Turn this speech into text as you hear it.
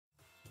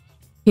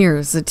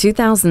Here's a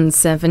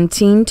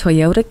 2017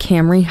 Toyota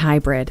Camry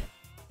Hybrid.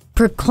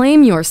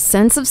 Proclaim your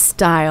sense of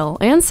style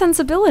and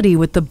sensibility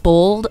with the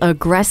bold,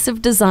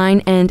 aggressive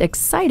design and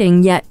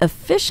exciting yet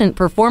efficient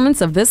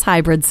performance of this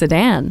hybrid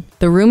sedan.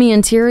 The roomy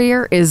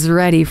interior is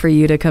ready for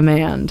you to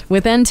command.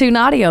 With N2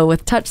 audio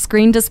with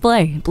touchscreen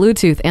display,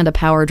 Bluetooth, and a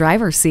power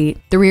driver's seat,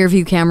 the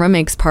rear-view camera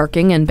makes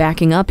parking and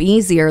backing up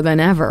easier than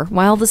ever,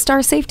 while the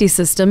Star Safety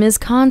System is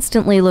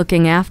constantly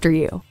looking after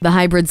you. The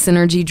hybrid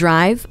Synergy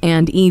Drive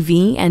and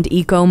EV and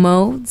Eco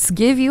modes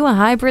give you a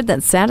hybrid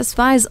that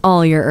satisfies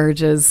all your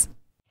urges.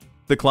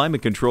 The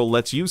climate control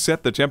lets you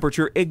set the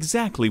temperature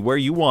exactly where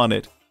you want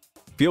it.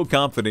 Feel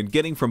confident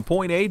getting from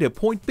point A to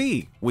point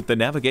B with the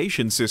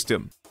navigation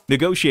system.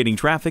 Negotiating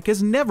traffic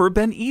has never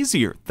been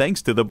easier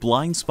thanks to the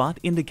blind spot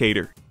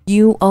indicator.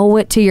 You owe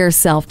it to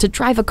yourself to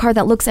drive a car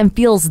that looks and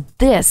feels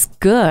this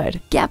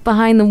good. Get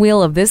behind the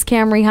wheel of this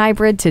Camry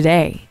Hybrid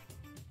today.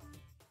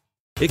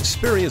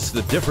 Experience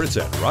the difference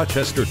at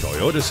Rochester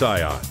Toyota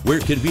Scion. We're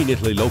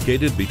conveniently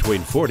located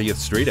between 40th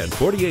Street and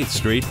 48th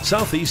Street,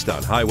 southeast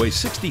on Highway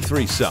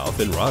 63 South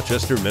in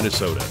Rochester,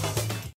 Minnesota.